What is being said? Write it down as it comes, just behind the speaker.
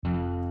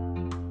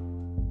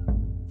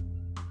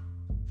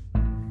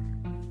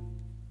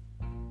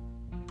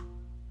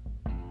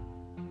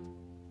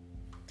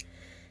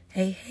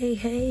Hey, hey,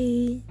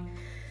 hey.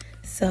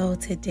 So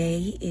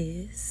today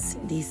is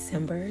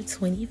December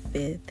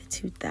 25th,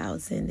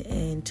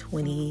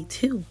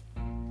 2022.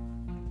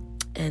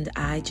 And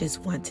I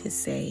just want to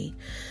say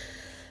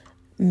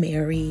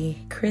Merry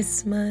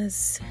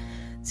Christmas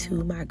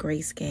to my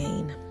Grace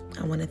Gang.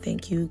 I want to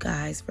thank you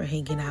guys for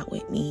hanging out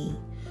with me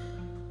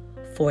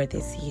for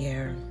this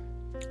year.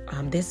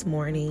 This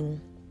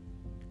morning,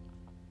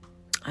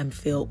 I'm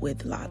filled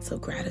with lots of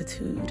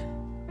gratitude.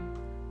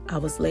 I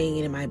was laying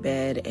in my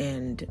bed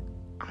and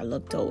I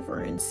looked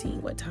over and see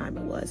what time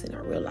it was, and I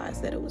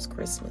realized that it was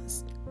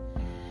Christmas.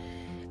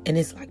 And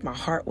it's like my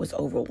heart was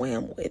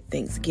overwhelmed with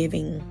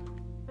Thanksgiving.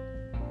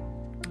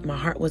 My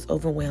heart was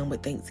overwhelmed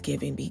with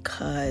Thanksgiving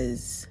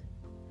because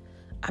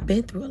I've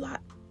been through a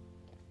lot.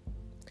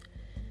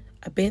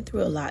 I've been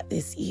through a lot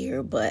this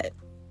year, but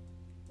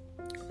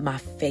my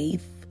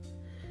faith,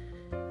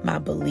 my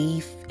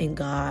belief in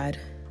God,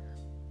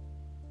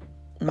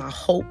 my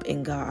hope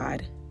in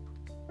God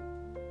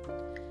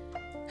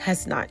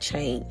has not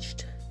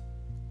changed.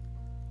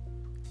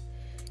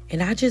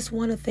 And I just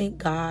want to thank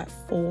God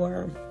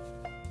for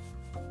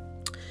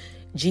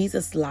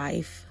Jesus'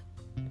 life,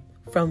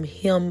 from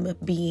him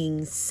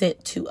being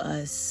sent to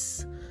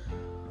us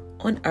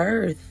on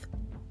earth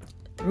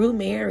through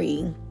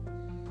Mary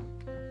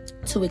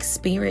to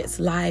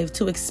experience life,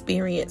 to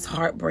experience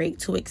heartbreak,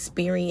 to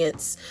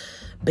experience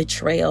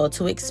betrayal,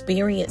 to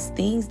experience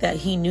things that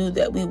he knew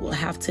that we will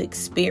have to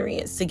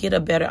experience to get a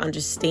better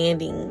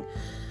understanding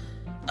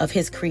of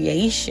his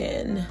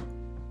creation,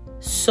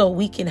 so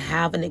we can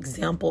have an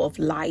example of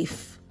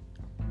life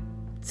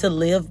to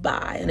live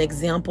by, an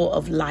example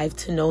of life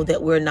to know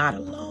that we're not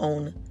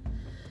alone.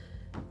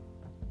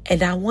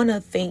 And I want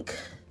to thank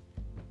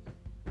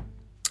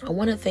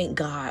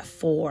God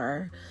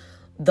for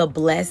the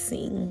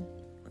blessing,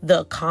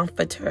 the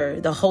comforter,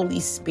 the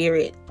Holy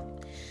Spirit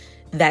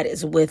that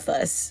is with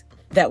us,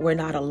 that we're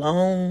not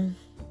alone,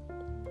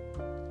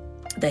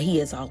 that he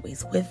is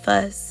always with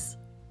us.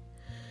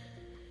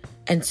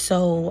 And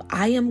so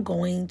I am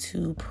going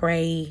to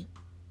pray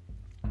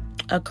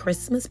a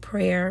Christmas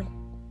prayer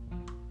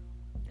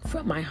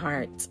from my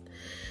heart.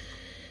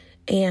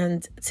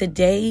 And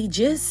today,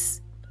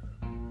 just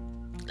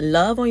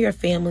love on your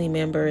family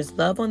members,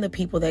 love on the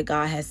people that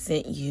God has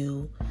sent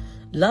you,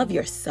 love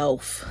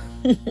yourself.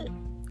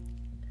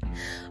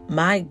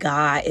 My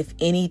God, if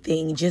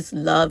anything, just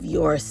love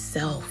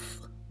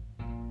yourself.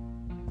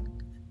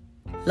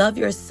 Love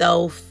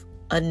yourself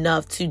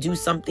enough to do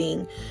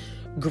something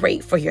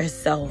great for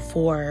yourself,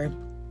 or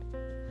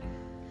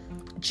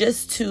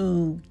just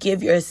to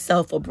give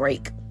yourself a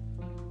break,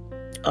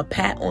 a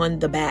pat on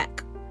the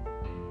back,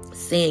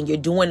 saying you're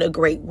doing a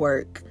great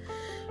work,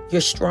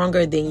 you're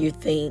stronger than you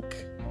think.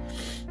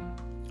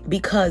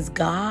 Because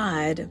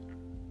God,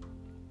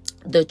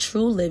 the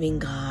true living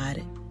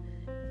God,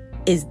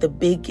 is the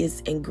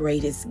biggest and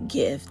greatest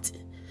gift.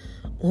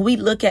 When we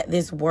look at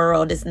this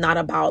world, it's not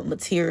about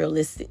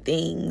materialistic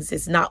things.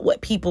 It's not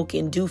what people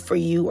can do for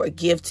you or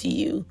give to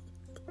you.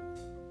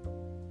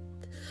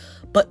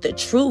 But the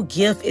true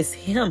gift is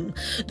him.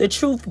 The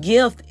true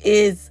gift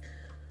is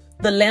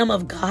the Lamb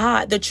of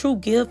God. The true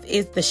gift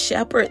is the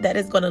shepherd that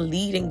is going to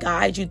lead and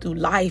guide you through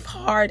life,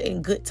 hard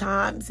and good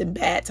times and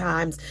bad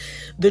times.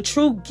 The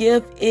true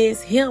gift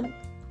is him,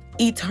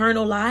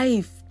 eternal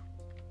life.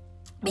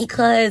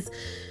 Because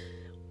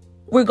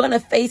we're going to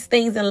face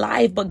things in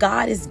life, but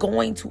God is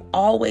going to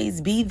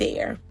always be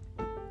there.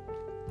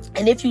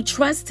 And if you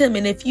trust him,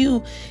 and if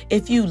you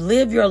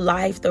live your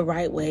life the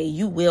right way,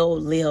 you will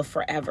live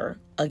forever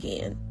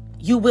again.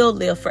 You will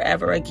live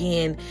forever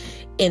again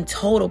in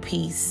total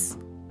peace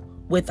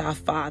with our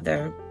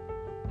Father.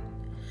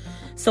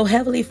 So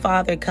Heavenly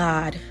Father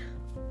God,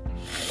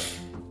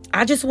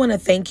 I just want to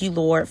thank you,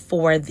 Lord,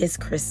 for this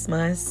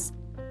Christmas.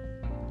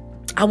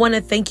 I want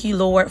to thank you,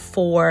 Lord,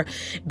 for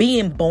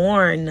being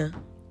born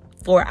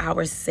for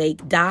our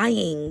sake,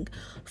 dying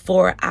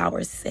for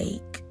our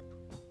sake.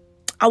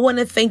 I want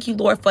to thank you,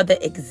 Lord, for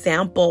the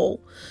example.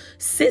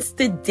 Since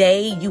the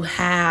day you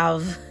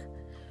have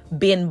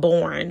been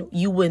born,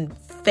 you were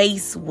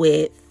faced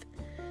with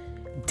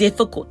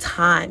difficult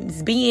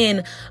times,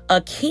 being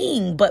a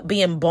king, but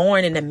being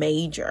born in a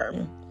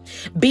manger,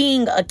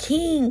 being a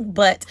king,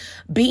 but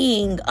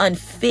being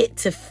unfit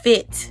to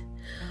fit.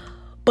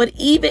 But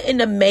even in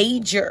the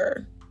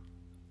manger,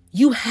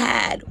 you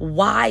had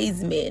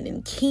wise men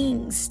and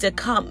kings to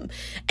come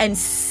and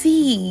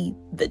see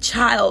the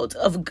child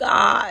of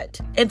God.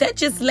 And that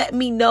just let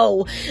me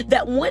know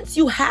that once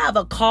you have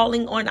a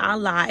calling on our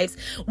lives,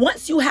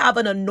 once you have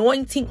an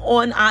anointing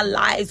on our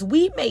lives,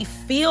 we may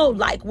feel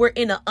like we're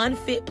in an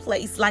unfit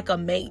place, like a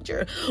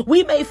manger.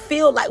 We may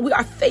feel like we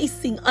are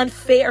facing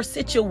unfair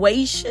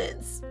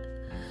situations.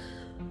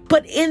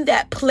 But in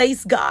that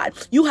place, God,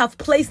 you have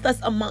placed us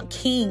among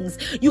kings.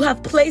 You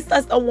have placed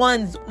us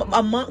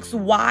amongst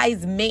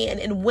wise men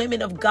and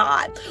women of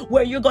God,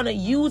 where you're going to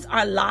use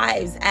our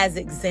lives as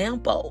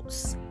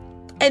examples.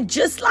 And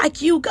just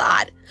like you,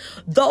 God,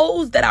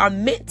 those that are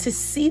meant to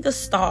see the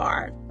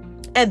star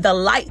and the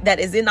light that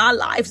is in our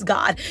lives,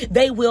 God,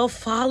 they will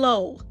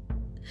follow.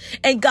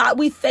 And God,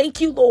 we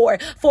thank you,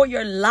 Lord, for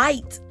your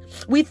light.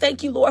 We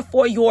thank you, Lord,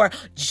 for your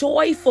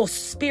joyful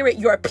spirit,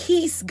 your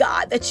peace,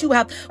 God, that you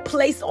have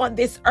placed on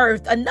this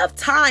earth. Enough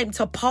time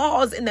to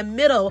pause in the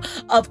middle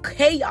of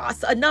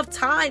chaos, enough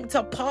time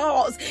to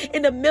pause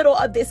in the middle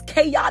of this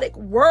chaotic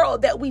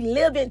world that we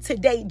live in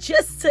today,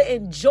 just to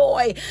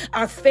enjoy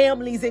our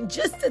families and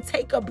just to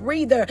take a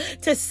breather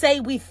to say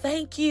we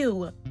thank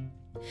you.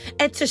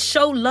 And to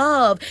show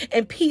love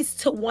and peace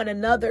to one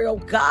another. Oh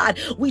God,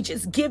 we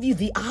just give you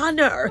the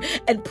honor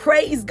and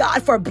praise,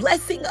 God, for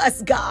blessing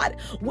us, God,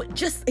 with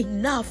just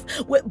enough,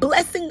 with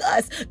blessing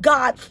us,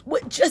 God,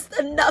 with just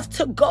enough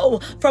to go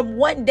from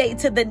one day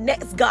to the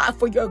next, God,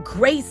 for your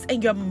grace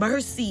and your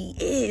mercy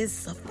is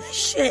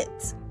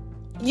sufficient.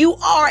 You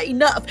are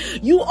enough.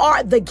 You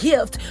are the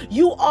gift.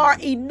 You are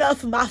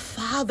enough, my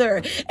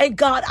Father. And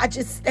God, I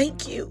just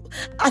thank you.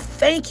 I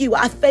thank you.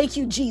 I thank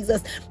you,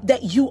 Jesus,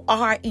 that you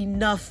are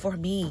enough for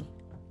me.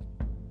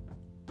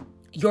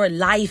 Your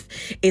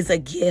life is a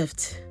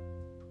gift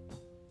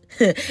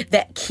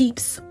that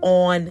keeps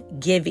on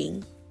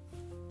giving.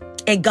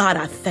 And God,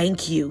 I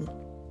thank you.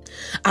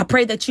 I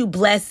pray that you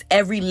bless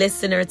every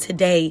listener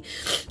today,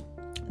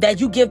 that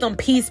you give them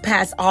peace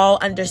past all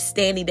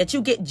understanding, that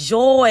you get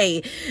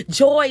joy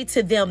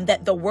to them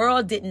that the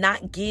world did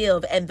not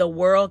give and the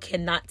world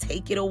cannot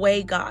take it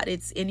away, God.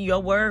 It's in your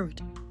word.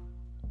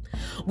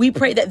 We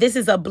pray that this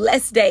is a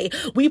blessed day.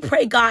 We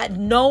pray, God,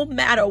 no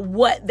matter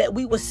what, that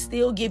we will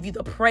still give you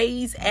the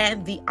praise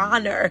and the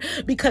honor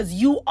because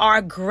you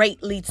are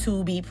greatly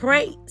to be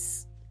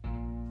praised.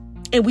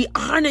 And we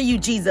honor you,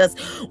 Jesus.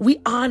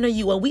 We honor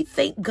you and we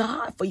thank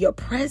God for your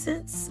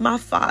presence, my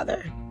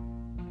Father.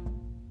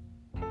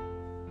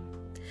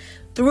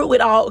 Through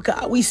it all,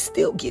 God, we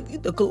still give you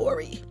the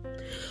glory.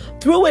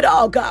 Through it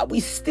all, God, we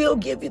still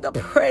give you the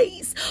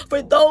praise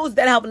for those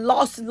that have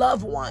lost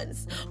loved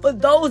ones, for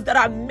those that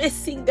are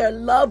missing their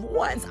loved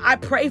ones. I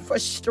pray for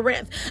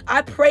strength.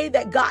 I pray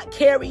that God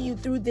carry you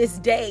through this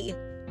day.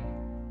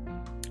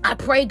 I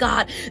pray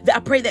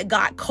that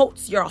God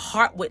coats your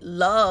heart with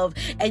love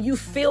and you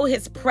feel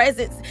his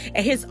presence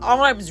and his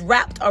arms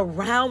wrapped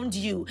around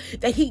you,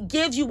 that he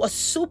gives you a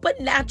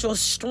supernatural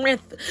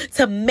strength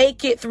to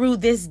make it through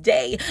this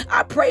day.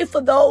 I pray for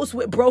those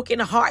with broken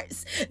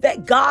hearts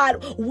that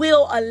God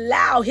will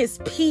allow his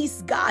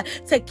peace, God,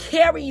 to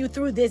carry you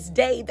through this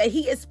day, that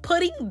he is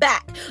putting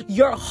back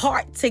your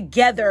heart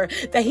together,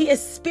 that he is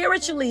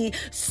spiritually,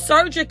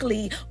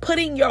 surgically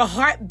putting your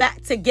heart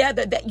back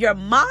together, that your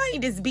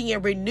mind is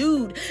being renewed,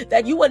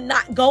 that you would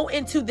not go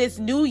into this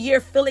new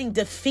year feeling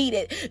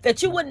defeated,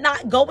 that you would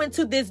not go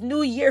into this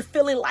new year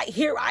feeling like,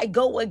 here I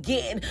go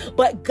again,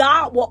 but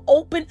God will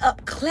open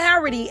up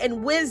clarity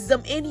and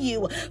wisdom in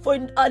you for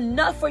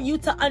enough for you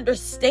to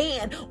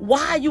understand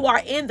why you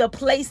are in the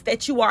place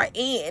that you are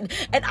in.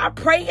 And I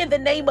pray in the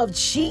name of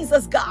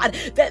Jesus, God,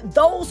 that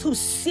those who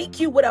seek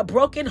you with a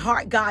broken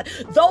heart, God,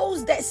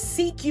 those that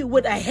seek you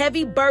with a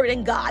heavy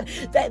burden, God,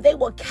 that they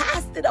will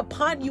cast it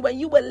upon you and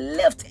you will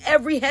lift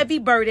every heavy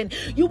burden.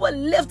 You will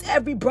lift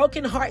every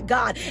broken heart,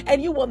 God,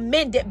 and you will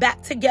mend it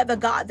back together,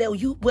 God. That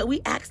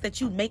we ask that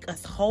you make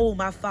us whole,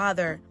 my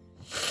Father.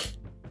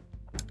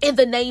 In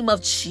the name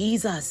of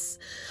Jesus.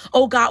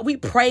 Oh God, we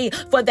pray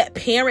for that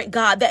parent,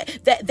 God,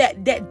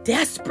 that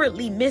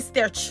desperately miss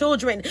their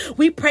children.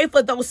 We pray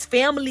for those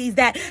families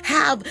that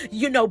have,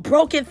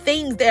 broken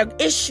things, their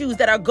issues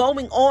that are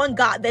going on,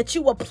 God, that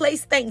you will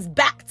place things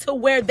back to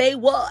where they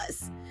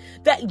was.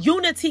 That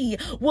unity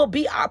will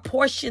be our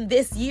portion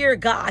this year,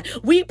 God.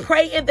 We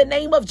pray in the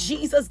name of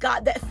Jesus,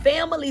 God, that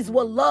families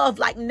will love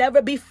like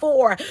never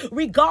before,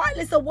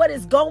 regardless of what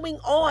is going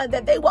on,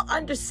 that they will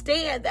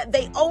understand that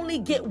they only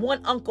get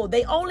one uncle,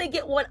 they only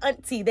get one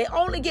auntie, they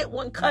only get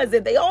one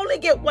cousin, they only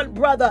get one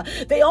brother,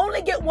 they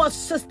only get one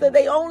sister,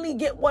 they only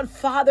get one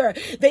father,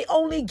 they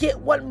only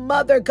get one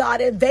mother, God,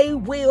 and they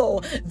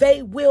will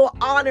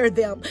honor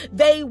them.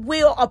 They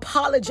will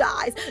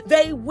apologize.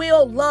 They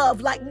will love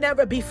like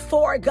never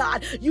before, God.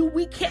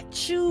 We can't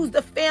choose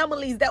the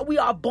families that we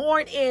are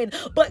born in,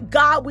 but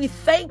God, we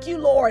thank you,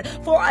 Lord,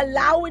 for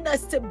allowing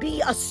us to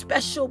be a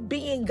special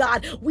being,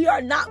 God. We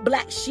are not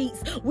black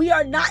sheeps. We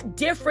are not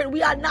different.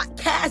 We are not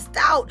cast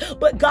out,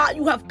 but God,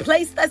 you have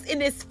placed us in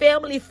this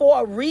family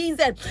for a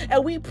reason,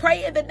 and we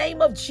pray in the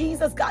name of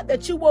Jesus, God,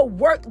 that you will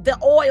work the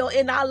oil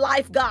in our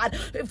life, God,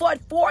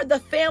 for the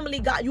family,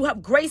 God. You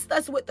have graced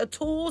us with the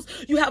tools.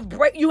 You have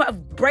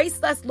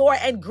graced us, Lord,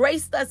 and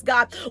graced us,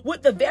 God,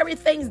 with the very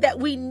things that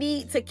we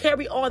need to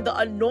carry on the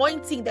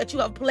anointing that you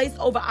have placed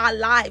over our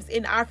lives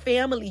in our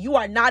family. You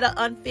are not an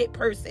unfit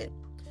person.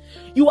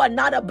 You are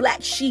not a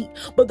black sheep,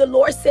 but the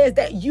Lord says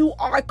that you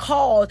are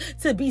called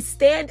to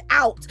stand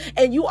out,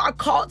 and you are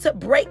called to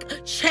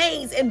break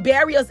chains and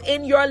barriers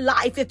in your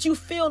life that you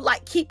feel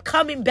like keep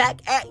coming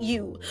back at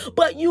you,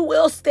 but you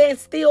will stand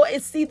still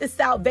and see the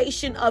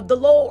salvation of the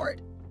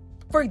Lord.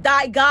 For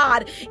thy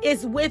God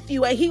is with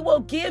you, and he will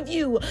give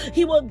you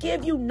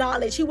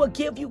knowledge. He will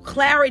give you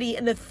clarity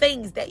in the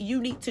things that you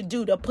need to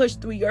do to push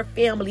through your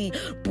family.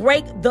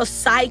 Break the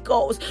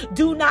cycles.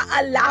 Do not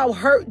allow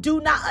hurt.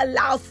 Do not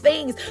allow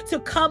things to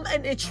come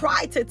and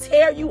try to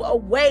tear you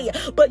away.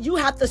 But you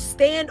have to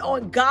stand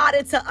on God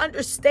and to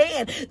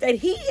understand that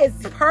he is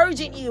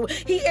purging you.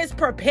 He is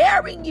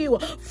preparing you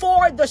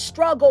for the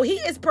struggle. He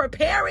is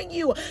preparing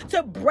you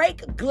to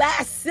break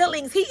glass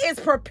ceilings. He is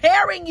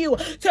preparing you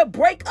to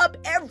break up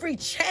every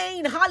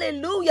chain,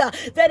 hallelujah,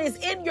 that is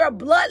in your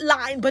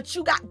bloodline. But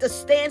you got to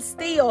stand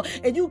still,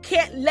 and you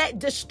can't let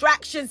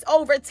distractions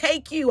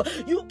overtake you.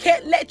 You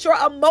can't let your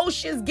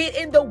emotions get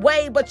in the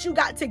way, but you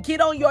got to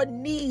get on your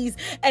knees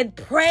and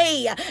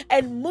pray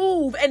and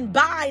move and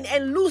bind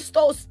and loose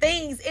those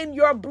things in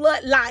your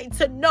bloodline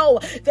to know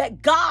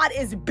that God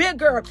is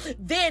bigger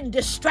than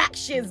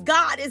distractions.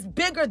 God is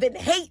bigger than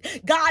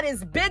hate. God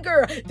is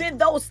bigger than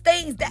those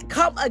things that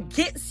come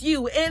against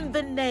you, in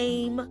the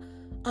name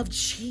of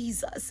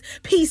Jesus.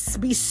 Peace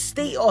be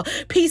still.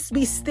 Peace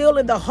be still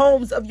in the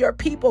homes of your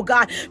people,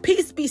 God.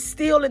 Peace be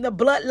still in the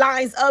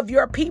bloodlines of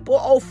your people,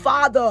 oh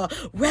Father.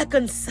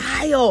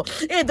 Reconcile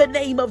in the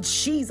name of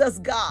Jesus,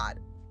 God.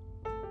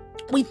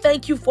 We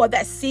thank you for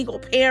that single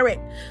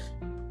parent,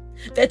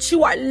 that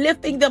you are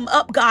lifting them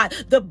up, God.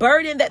 The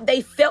burden that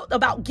they felt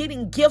about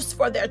getting gifts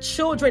for their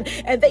children,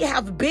 and they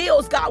have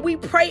bills, God. We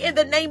pray in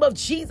the name of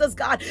Jesus,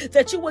 God,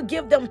 that you will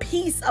give them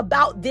peace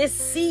about this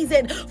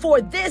season,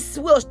 for this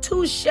will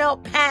too shall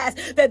pass,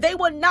 that they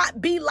will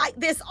not be like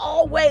this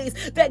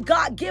always, that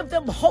God, give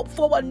them hope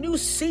for a new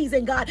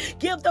season, God.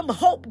 Give them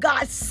hope,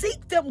 God.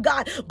 Seek them,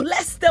 God.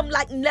 Bless them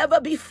like never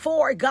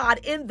before, God,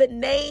 in the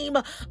name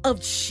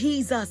of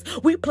Jesus.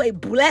 We pray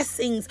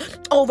blessings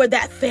over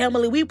that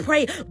family. We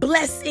pray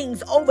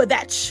blessings over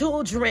that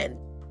children,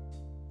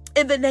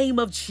 in the name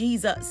of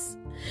Jesus.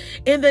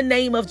 In the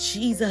name of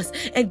Jesus.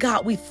 And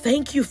God, we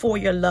thank you for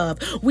your love.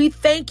 We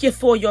thank you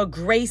for your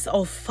grace,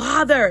 oh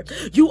Father.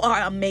 You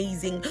are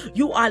amazing.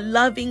 You are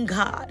loving,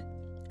 God.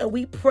 And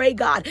we pray,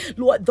 God,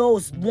 Lord,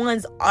 those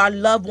ones, our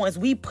loved ones,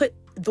 we put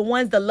the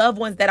loved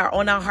ones that are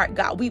on our heart,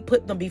 God, we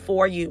put them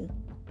before you.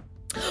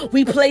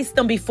 We place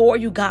them before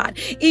you, God.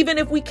 Even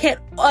if we can't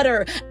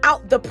utter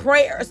out the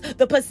prayers,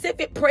 the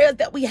specific prayers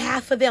that we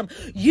have for them,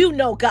 you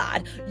know,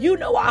 God. You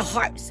know our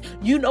hearts.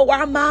 You know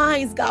our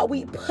minds, God.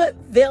 We put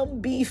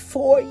them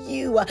before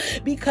you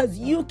because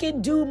you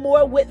can do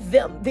more with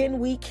them than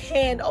we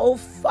can, oh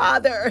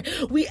Father.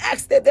 We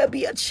ask that there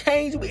be a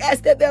change. We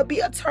ask that there be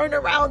a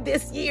turnaround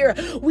this year.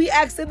 We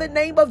ask in the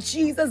name of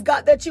Jesus,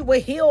 God, that you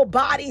will heal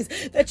bodies,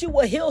 that you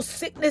will heal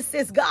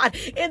sicknesses, God.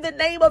 In the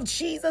name of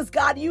Jesus,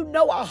 God, you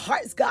know our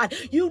hearts, God.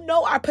 You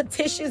know our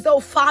petitions, oh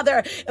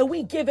Father, and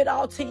we give it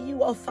all to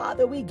you, oh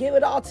Father. We give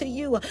it all to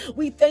you.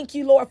 We thank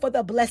you, Lord, for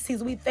the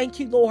blessings. We thank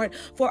you, Lord,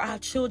 for our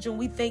children.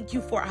 We thank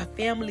you for our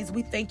families.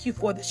 We thank you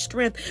for the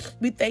strength.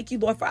 We thank you,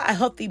 Lord, for our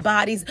healthy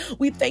bodies.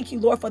 We thank you,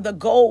 Lord, for the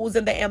goals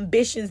and the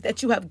ambitions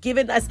that you have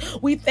given us.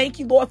 We thank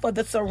you, Lord, for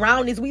the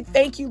surroundings. We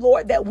thank you,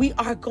 Lord, that we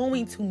are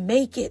going to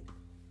make it.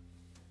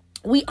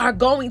 We are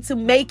going to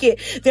make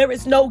it. There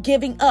is no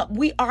giving up.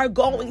 We are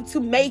going to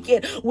make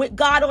it. With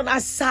God on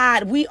our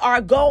side, we are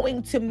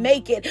going to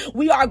make it.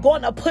 We are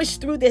going to push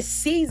through this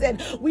season.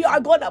 We are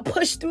going to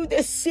push through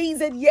this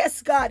season.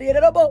 Yes, God. We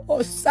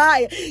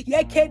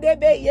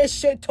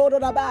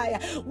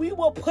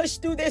will push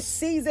through this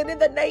season in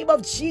the name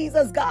of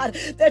Jesus, God,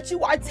 that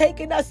you are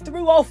taking us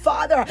through, oh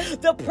Father,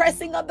 the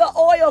pressing of the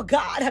oil,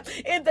 God,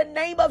 in the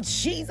name of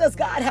Jesus,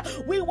 God.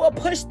 We will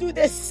push through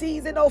this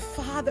season, oh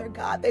Father,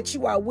 God, that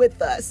you are with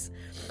us,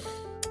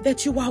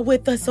 that you are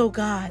with us, oh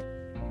God,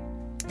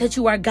 that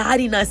you are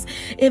guiding us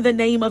in the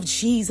name of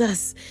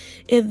Jesus,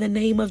 in the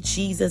name of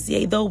Jesus.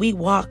 Yea, though we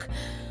walk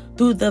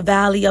through the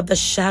valley of the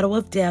shadow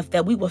of death,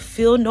 that we will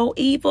feel no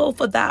evil,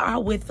 for thou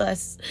art with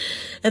us,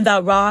 and thy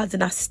rods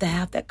and thy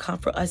staff that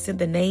comfort us, in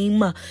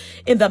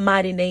the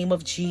mighty name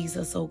of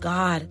Jesus, oh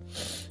God.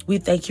 We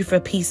thank you for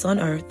peace on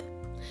earth.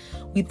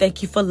 We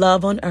thank you for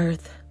love on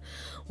earth.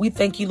 We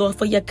thank you, Lord,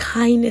 for your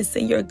kindness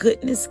and your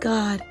goodness,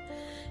 God.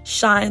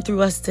 Shine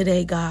through us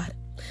today, God.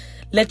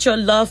 Let your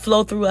love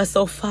flow through us,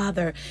 oh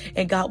Father.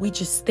 And God, we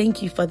just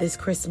thank you for this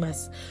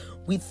Christmas.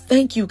 We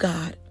thank you,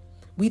 God.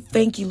 We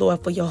thank you,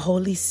 Lord, for your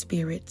Holy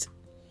Spirit.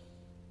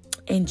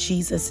 In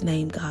Jesus'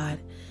 name, God,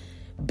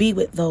 be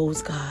with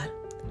those, God,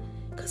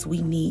 because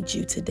we need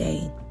you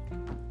today.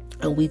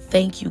 And we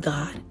thank you,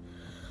 God,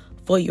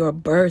 for your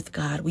birth,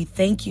 God. We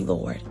thank you,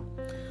 Lord,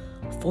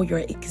 for your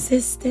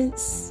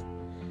existence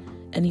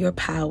and your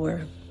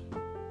power.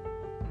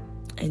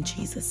 In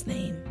Jesus'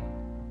 name,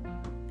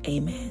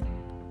 amen.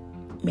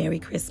 Merry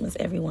Christmas,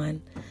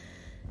 everyone.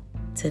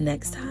 Till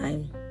next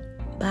time.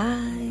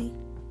 Bye.